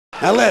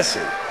Now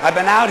listen, I've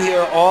been out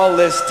here all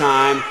this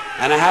time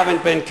and I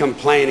haven't been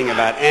complaining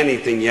about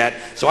anything yet,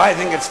 so I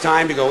think it's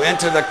time to go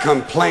into the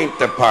complaint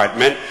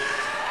department.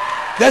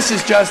 This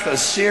is just a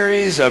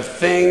series of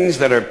things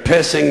that are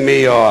pissing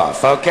me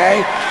off,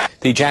 okay?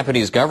 The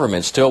Japanese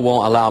government still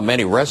won't allow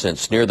many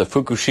residents near the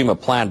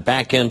Fukushima plant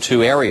back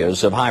into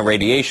areas of high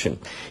radiation.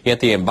 Yet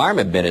the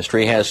Environment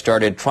Ministry has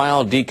started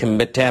trial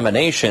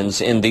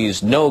decontaminations in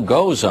these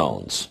no-go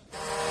zones.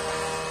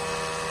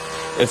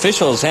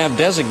 Officials have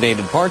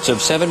designated parts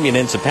of 7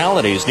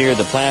 municipalities near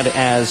the plant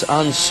as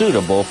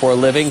unsuitable for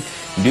living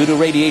due to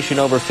radiation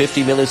over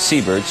 50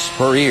 millisieverts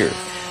per year.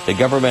 The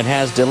government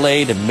has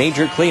delayed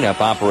major cleanup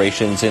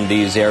operations in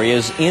these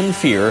areas in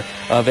fear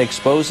of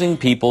exposing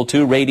people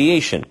to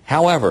radiation.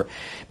 However,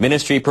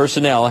 ministry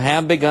personnel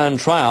have begun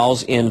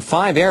trials in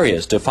 5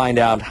 areas to find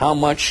out how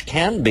much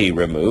can be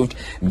removed.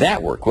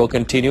 That work will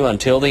continue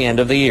until the end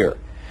of the year.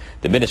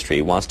 The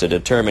ministry wants to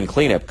determine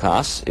cleanup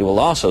costs. It will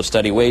also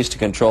study ways to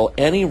control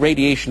any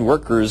radiation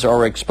workers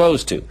are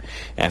exposed to.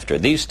 After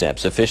these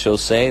steps,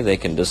 officials say they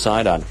can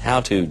decide on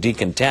how to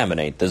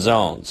decontaminate the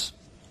zones.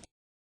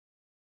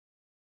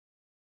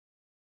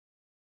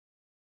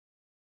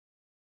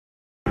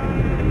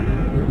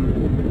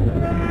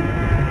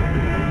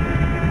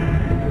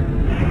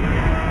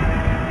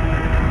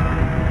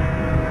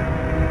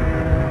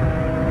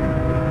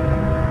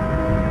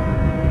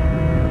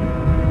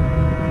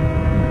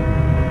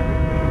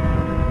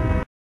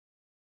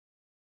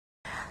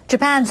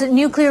 Japan's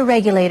nuclear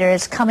regulator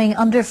is coming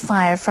under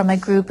fire from a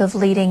group of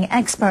leading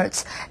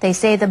experts. They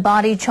say the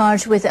body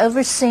charged with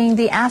overseeing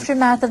the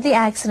aftermath of the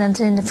accident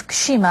in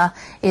Fukushima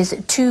is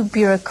too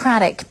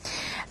bureaucratic.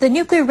 The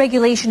Nuclear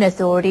Regulatory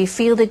Authority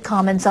fielded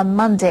comments on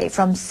Monday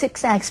from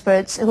 6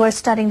 experts who are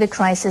studying the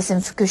crisis in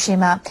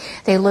Fukushima.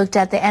 They looked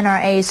at the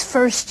NRA's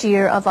first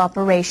year of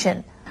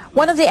operation.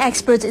 One of the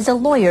experts is a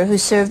lawyer who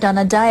served on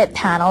a diet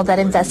panel that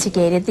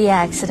investigated the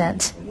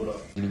accident.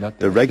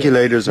 The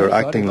regulators are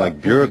acting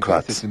like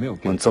bureaucrats.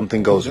 When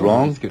something goes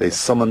wrong, they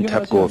summon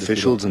TEPCO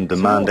officials and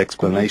demand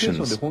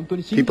explanations.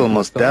 People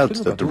must doubt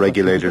that the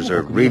regulators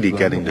are really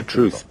getting the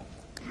truth.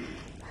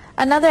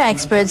 Another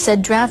expert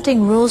said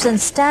drafting rules and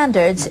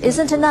standards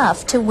isn't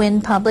enough to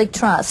win public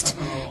trust.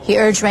 He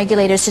urged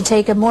regulators to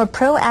take a more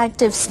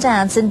proactive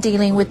stance in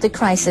dealing with the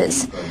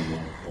crisis.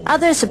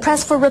 Others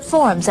pressed for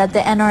reforms at the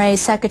NRA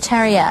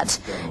Secretariat.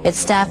 It's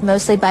staffed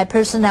mostly by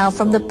personnel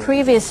from the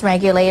previous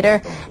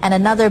regulator and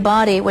another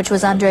body which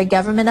was under a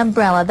government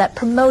umbrella that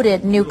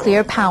promoted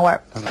nuclear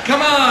power.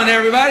 Come on,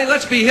 everybody,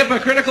 let's be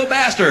hypocritical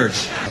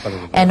bastards.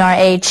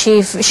 NRA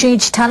Chief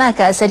Shinichi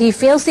Tanaka said he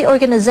feels the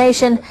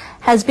organization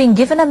has been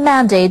given a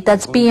mandate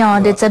that's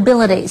beyond its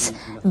abilities.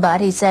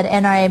 But he said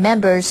NRA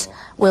members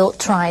will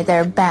try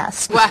their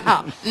best.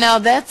 Wow, now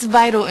that's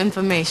vital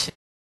information.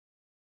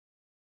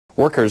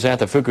 Workers at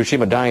the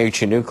Fukushima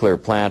Daiichi nuclear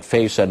plant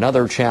face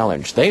another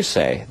challenge. They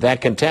say that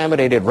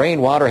contaminated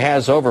rainwater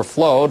has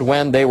overflowed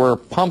when they were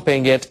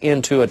pumping it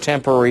into a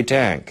temporary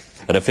tank.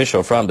 An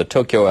official from the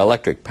Tokyo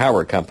Electric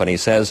Power Company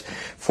says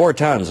 4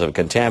 tons of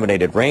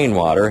contaminated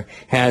rainwater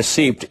has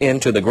seeped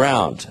into the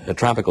ground. A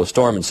tropical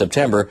storm in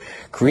September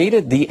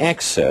created the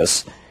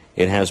excess.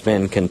 It has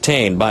been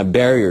contained by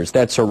barriers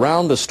that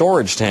surround the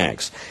storage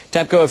tanks.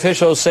 TEPCO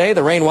officials say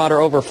the rainwater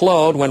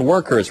overflowed when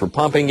workers were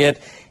pumping it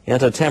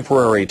into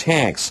temporary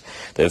tanks.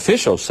 The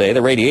officials say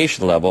the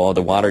radiation level of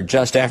the water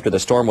just after the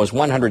storm was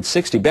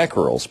 160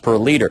 becquerels per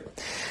liter.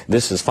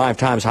 This is 5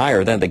 times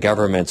higher than the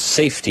government's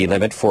safety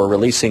limit for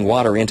releasing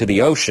water into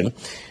the ocean.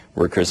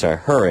 Workers are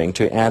hurrying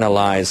to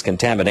analyze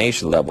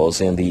contamination levels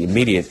in the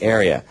immediate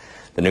area.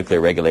 The Nuclear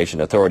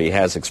Regulatory Authority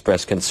has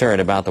expressed concern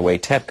about the way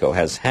TEPCO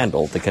has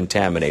handled the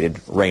contaminated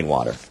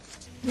rainwater.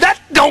 That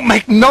don't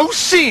make no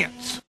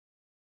sense!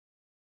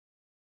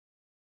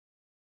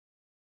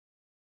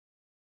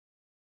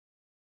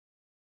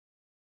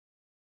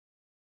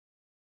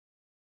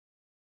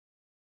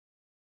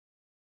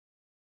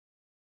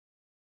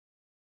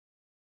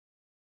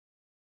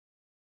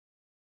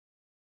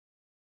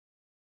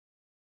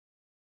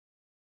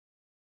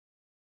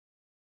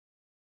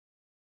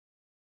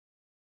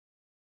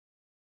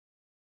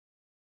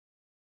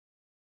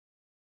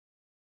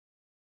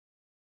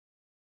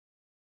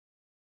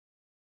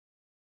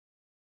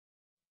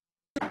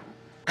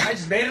 I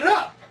just made it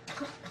up.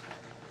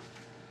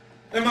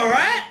 Am I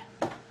right?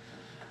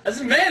 I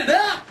just made it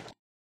up.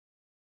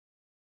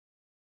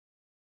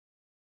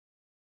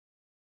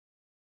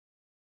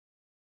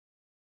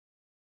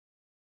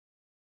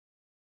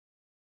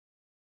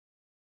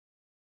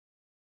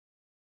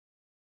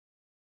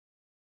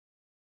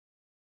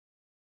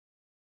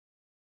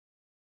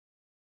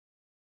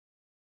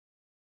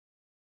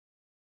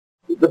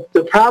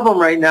 The problem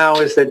right now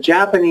is that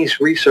Japanese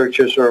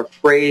researchers are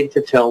afraid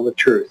to tell the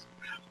truth.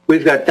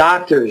 We've got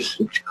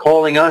doctors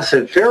calling us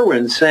at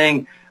Fairwind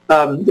saying,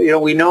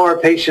 we know our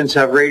patients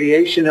have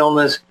radiation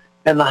illness,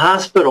 and the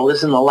hospital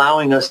isn't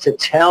allowing us to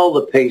tell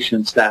the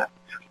patients that.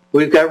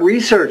 We've got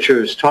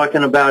researchers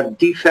talking about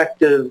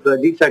defects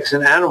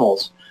in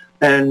animals,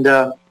 and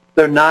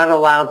they're not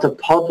allowed to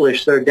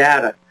publish their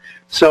data.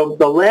 So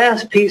the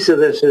last piece of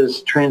this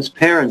is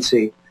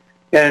transparency.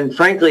 And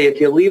frankly,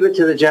 if you leave it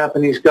to the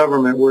Japanese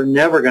government, we're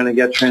never going to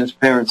get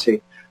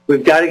transparency.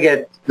 We've got to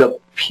get the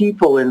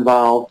people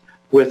involved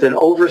with an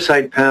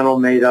oversight panel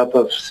made up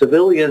of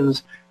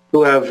civilians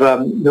who have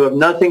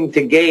nothing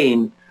to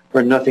gain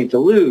or nothing to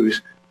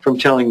lose from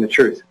telling the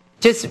truth.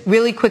 Just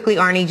really quickly,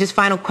 Arnie, just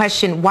final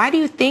question. Why do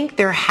you think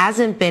there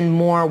hasn't been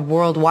more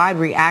worldwide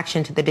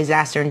reaction to the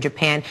disaster in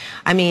Japan?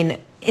 I mean,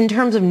 in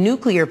terms of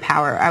nuclear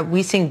power,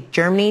 we think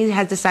Germany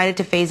has decided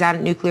to phase out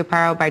nuclear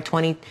power by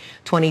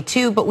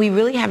 2022, but we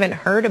really haven't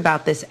heard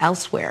about this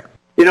elsewhere.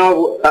 You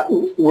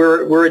know,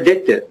 we're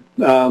addicted.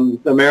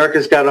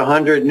 America's got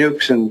 100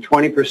 nukes and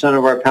 20%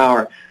 of our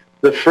power.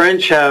 The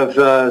French have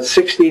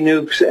 60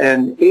 nukes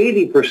and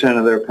 80%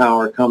 of their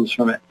power comes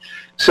from it.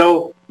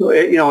 So,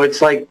 you know,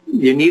 it's like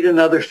you need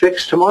another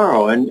fix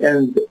tomorrow.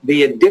 And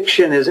the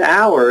addiction is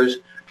ours,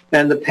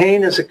 and the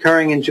pain is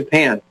occurring in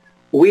Japan.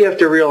 We have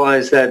to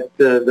realize that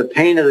the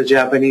pain of the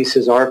Japanese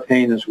is our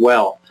pain as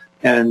well,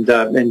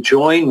 and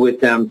join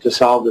with them to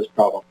solve this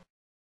problem.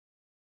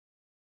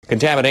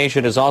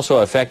 Contamination is also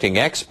affecting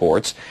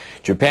exports.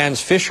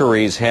 Japan's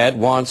fisheries head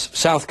wants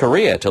South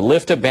Korea to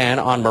lift a ban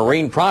on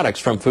marine products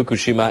from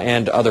Fukushima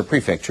and other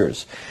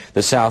prefectures.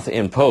 The South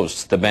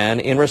imposed the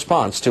ban in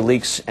response to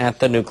leaks at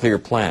the nuclear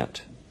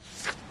plant.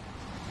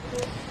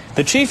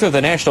 The chief of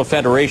the National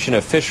Federation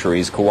of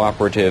Fisheries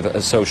Cooperative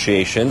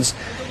Associations,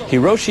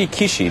 Hiroshi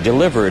Kishi,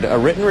 delivered a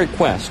written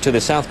request to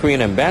the South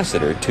Korean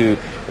ambassador to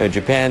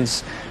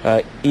Japan's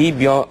Lee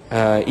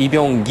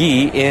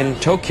Byung-gi in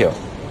Tokyo.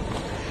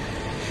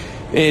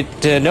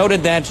 It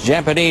noted that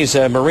Japanese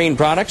marine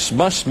products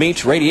must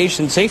meet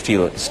radiation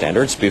safety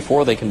standards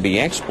before they can be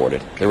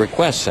exported. The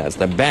request says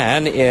the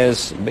ban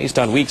is based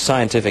on weak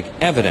scientific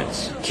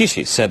evidence.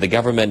 Kishi said the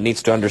government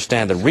needs to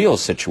understand the real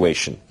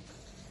situation.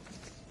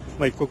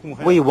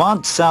 We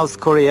want South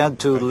Korea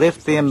to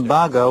lift the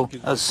embargo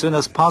as soon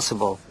as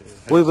possible.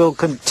 We will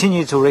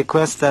continue to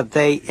request that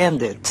they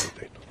end it.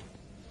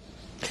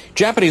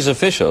 Japanese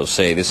officials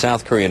say the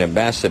South Korean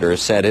ambassador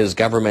said his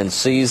government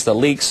sees the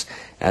leaks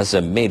as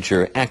a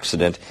major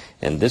accident,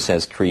 and this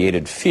has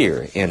created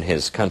fear in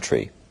his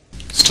country.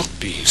 Stop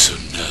being so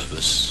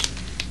nervous.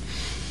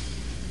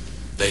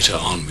 Later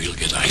on we'll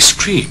get ice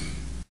cream.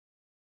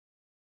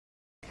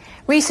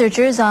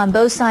 Researchers on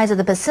both sides of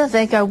the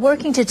Pacific are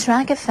working to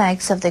track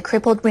effects of the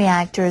crippled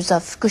reactors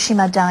of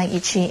Fukushima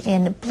Daiichi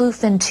in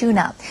bluefin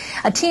tuna.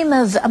 A team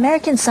of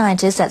American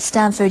scientists at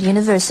Stanford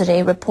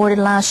University reported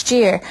last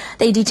year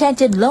they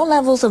detected low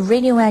levels of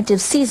radioactive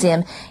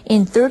cesium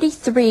in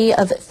 33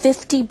 of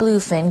 50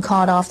 bluefin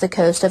caught off the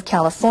coast of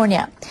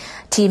California.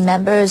 Team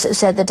members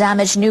said the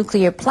damaged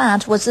nuclear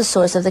plant was the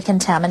source of the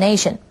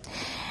contamination.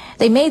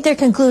 They made their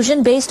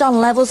conclusion based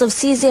on levels of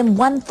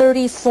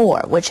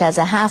cesium-134, which has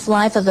a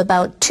half-life of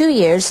about 2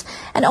 years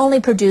and only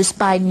produced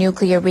by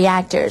nuclear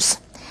reactors.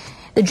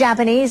 The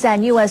Japanese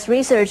and U.S.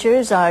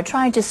 researchers are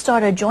trying to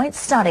start a joint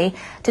study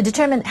to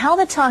determine how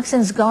the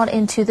toxins got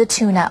into the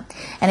tuna.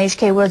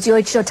 NHK World's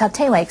Yoichiro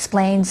Tatewa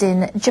explains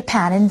in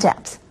Japan in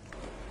depth.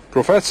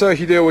 Professor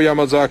Hideo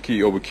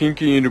Yamazaki of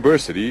Kinki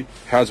University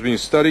has been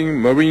studying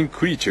marine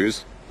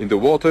creatures in the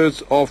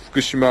waters of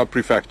Fukushima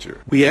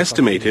Prefecture. We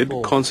estimated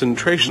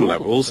concentration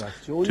levels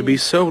to be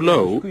so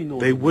low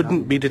they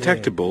wouldn't be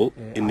detectable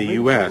in the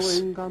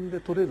U.S.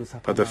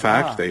 But the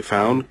fact they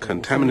found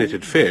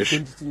contaminated fish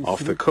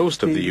off the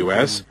coast of the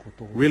U.S.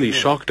 really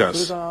shocked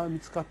us,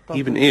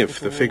 even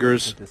if the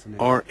figures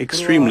are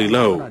extremely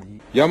low.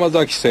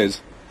 Yamazaki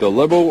says the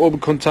level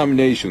of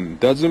contamination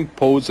doesn't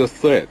pose a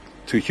threat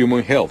to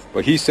human health,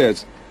 but he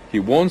says he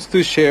wants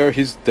to share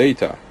his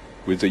data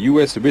with the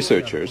U.S.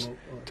 researchers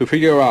to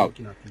figure out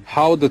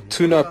how the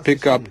tuna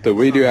pick up the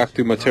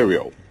radioactive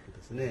material.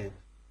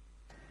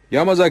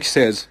 Yamazaki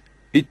says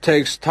it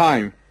takes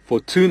time for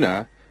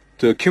tuna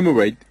to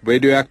accumulate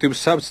radioactive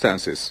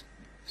substances,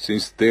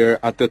 since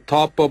they're at the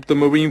top of the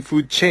marine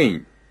food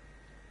chain.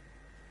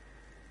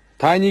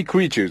 Tiny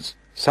creatures,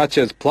 such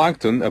as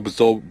plankton,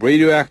 absorb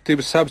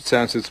radioactive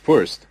substances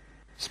first.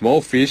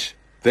 Small fish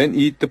then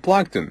eat the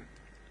plankton.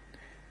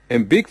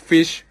 And big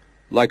fish,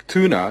 like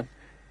tuna,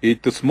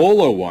 eat the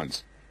smaller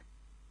ones.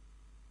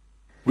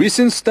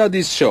 Recent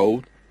studies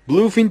showed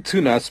bluefin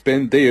tuna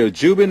spend their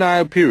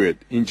juvenile period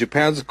in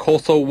Japan's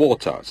coastal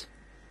waters.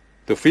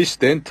 The fish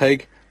then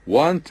take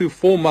 1 to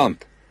 4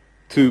 months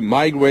to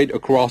migrate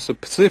across the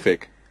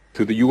Pacific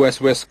to the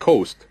U.S. West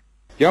Coast.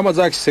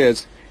 Yamazaki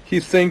says he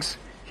thinks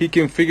he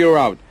can figure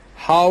out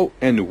how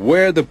and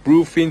where the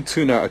bluefin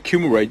tuna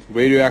accumulate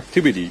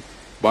radioactivity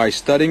by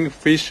studying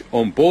fish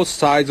on both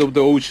sides of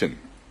the ocean.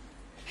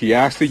 He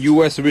asked the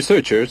U.S.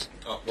 researchers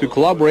to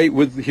collaborate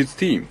with his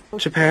team.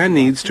 Japan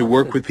needs to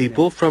work with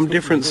people from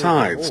different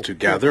sides to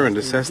gather and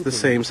assess the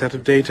same set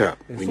of data.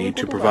 We need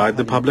to provide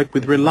the public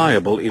with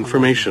reliable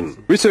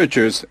information.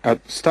 Researchers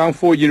at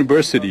Stanford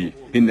University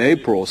in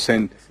April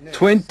sent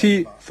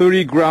 20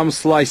 30-gram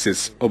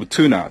slices of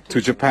tuna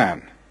to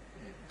Japan.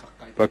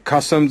 But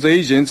customs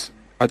agents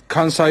at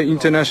Kansai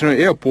International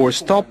Airport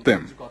stopped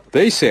them.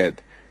 They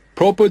said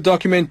proper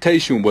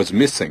documentation was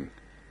missing.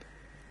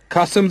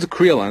 customs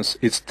clearance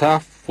is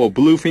tough for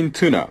bluefin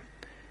tuna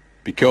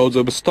because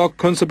of stock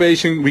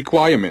conservation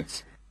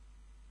requirements.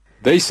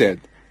 They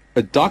said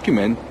a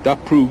document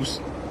that proves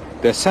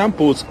that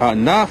samples are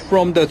not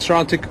from the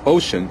Atlantic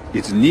Ocean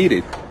is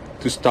needed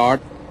to start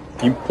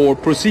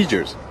import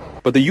procedures.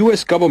 But the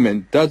U.S.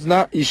 government does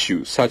not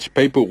issue such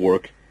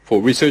paperwork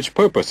for research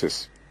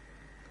purposes.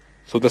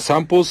 So the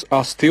samples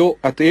are still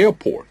at the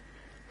airport,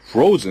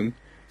 frozen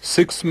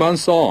 6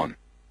 months on.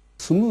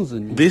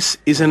 This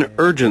is an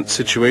urgent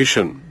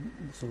situation.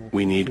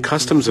 We need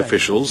customs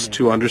officials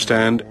to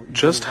understand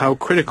just how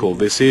critical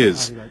this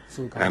is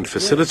and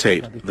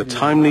facilitate the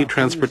timely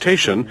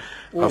transportation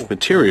of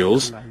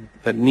materials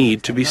that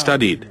need to be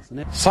studied.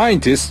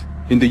 Scientists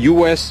in the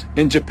U.S.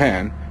 and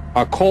Japan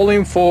are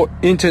calling for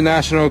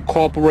international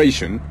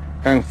cooperation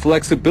and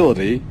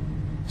flexibility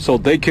so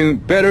they can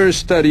better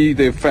study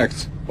the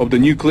effects of the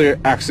nuclear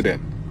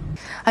accident.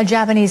 A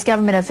Japanese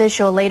government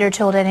official later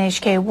told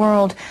NHK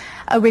World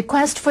a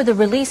request for the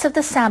release of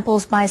the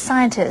samples by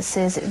scientists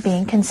is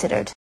being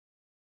considered.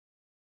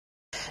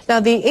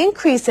 Now, the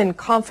increase in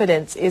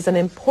confidence is an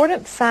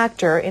important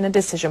factor in a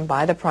decision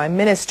by the Prime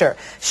Minister.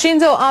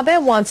 Shinzo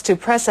Abe wants to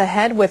press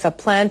ahead with a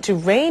plan to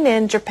rein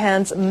in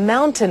Japan's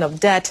mountain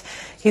of debt.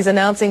 He's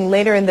announcing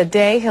later in the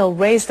day he'll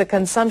raise the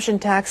consumption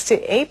tax to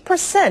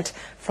 8%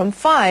 from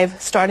 5%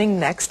 starting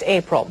next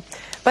April.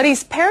 But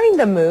he's pairing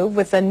the move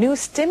with a new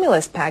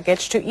stimulus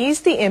package to ease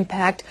the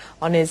impact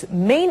on his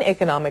main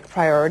economic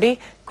priority,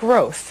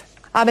 growth.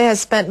 Abe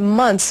has spent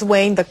months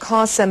weighing the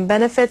costs and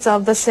benefits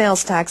of the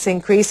sales tax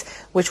increase,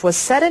 which was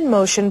set in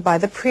motion by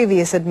the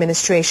previous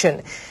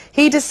administration.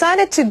 He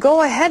decided to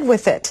go ahead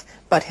with it,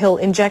 but he'll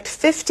inject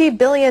 $50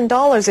 billion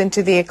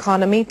into the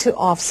economy to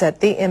offset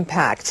the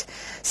impact.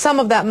 Some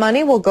of that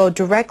money will go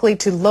directly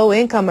to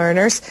low-income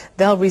earners.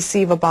 They'll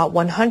receive about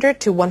 $100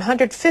 to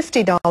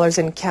 $150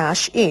 in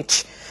cash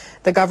each.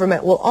 The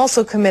government will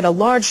also commit a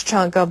large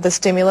chunk of the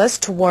stimulus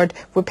toward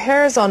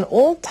repairs on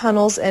old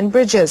tunnels and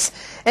bridges,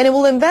 and it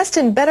will invest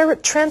in better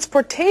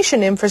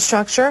transportation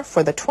infrastructure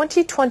for the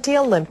 2020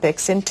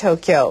 Olympics in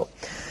Tokyo.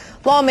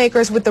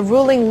 Lawmakers with the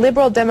ruling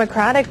Liberal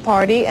Democratic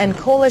Party and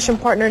coalition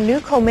partner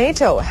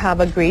Decontaminaton have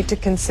agreed to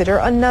consider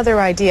another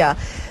idea.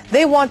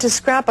 They want to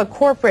scrap a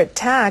corporate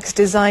tax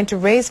designed to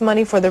raise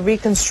money for the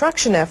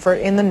reconstruction effort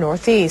in the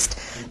Northeast.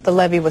 The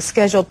levy was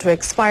scheduled to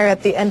expire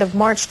at the end of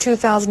March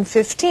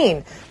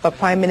 2015, but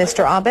Prime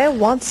Minister Abe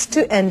wants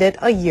to end it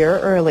a year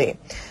early.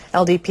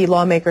 LDP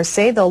lawmakers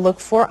say they'll look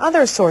for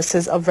other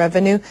sources of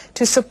revenue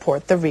to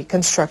support the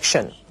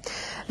reconstruction.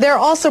 They're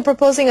also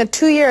proposing a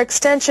 2-year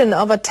extension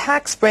of a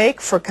tax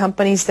break for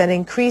companies that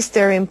increase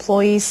their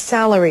employees'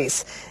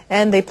 salaries,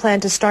 and they plan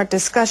to start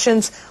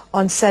discussions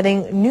on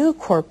setting new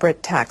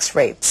corporate tax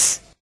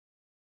rates.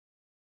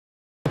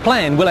 The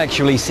plan will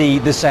actually see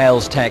the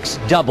sales tax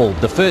double.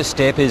 The first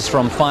step is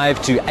from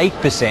 5% to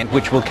 8%,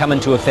 which will come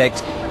into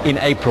effect in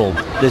April.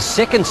 The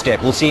second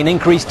step will see an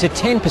increase to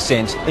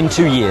 10% in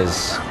 2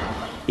 years.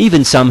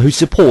 Even some who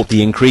support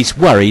the increase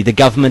worry the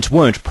government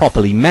won't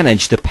properly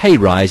manage the pay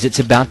rise it's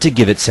about to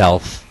give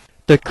itself.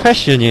 The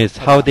question is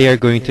how they are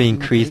going to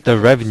increase the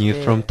revenue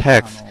from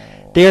tax.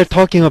 They are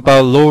talking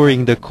about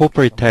lowering the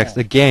corporate tax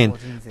again,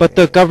 but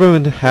the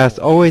government has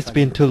always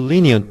been too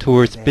lenient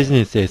towards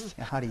businesses.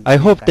 I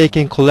hope they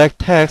can collect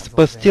tax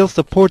but still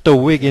support the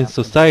weak in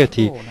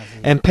society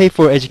and pay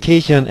for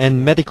education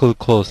and medical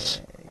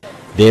costs.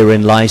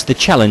 Therein lies the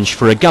challenge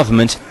for a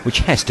government which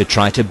has to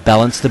try to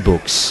balance the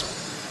books.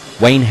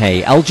 Wayne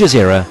Hay, Al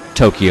Jazeera,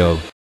 Tokyo.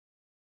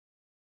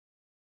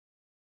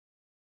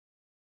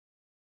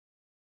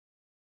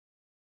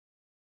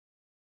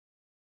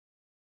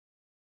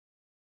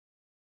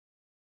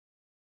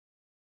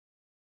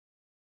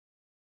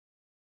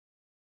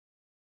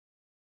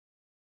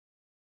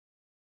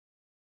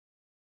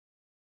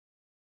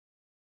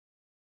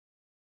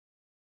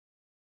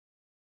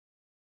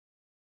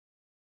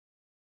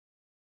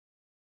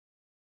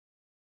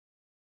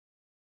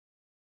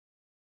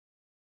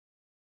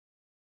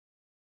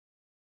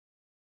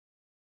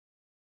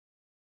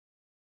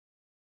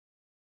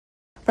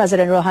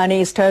 President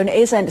Rouhani's tone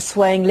isn't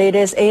swaying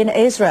leaders in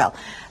Israel.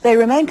 They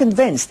remain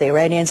convinced the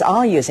Iranians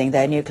are using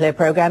their nuclear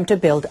program to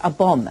build a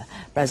bomb.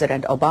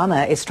 President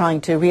Obama is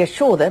trying to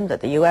reassure them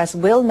that the U.S.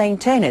 will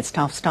maintain its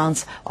tough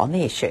stance on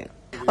the issue.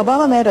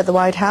 Obama met at the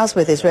White House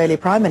with Israeli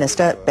Prime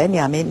Minister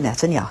Benjamin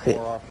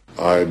Netanyahu.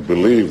 I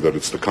believe that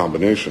it's the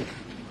combination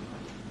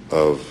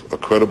of a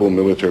credible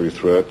military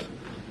threat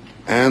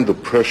and the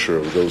pressure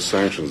of those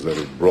sanctions that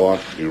have brought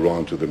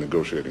Iran to the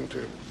negotiating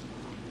table.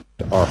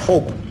 Our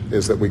hope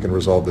is that we can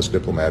resolve this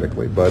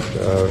diplomatically, but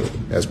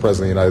as President of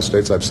the United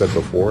States, I've said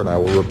before, and I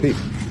will repeat,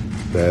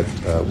 that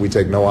we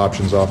take no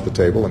options off the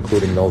table,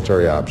 including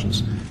military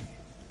options.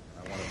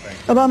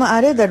 Obama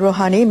added that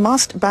Rouhani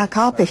must back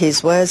up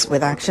his words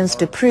with actions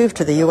to prove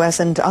to the U.S.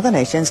 and other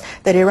nations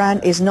that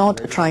Iran is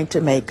not trying to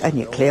make a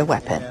nuclear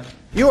weapon.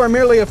 You are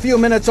merely a few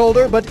minutes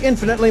older, but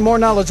infinitely more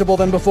knowledgeable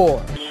than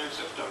before.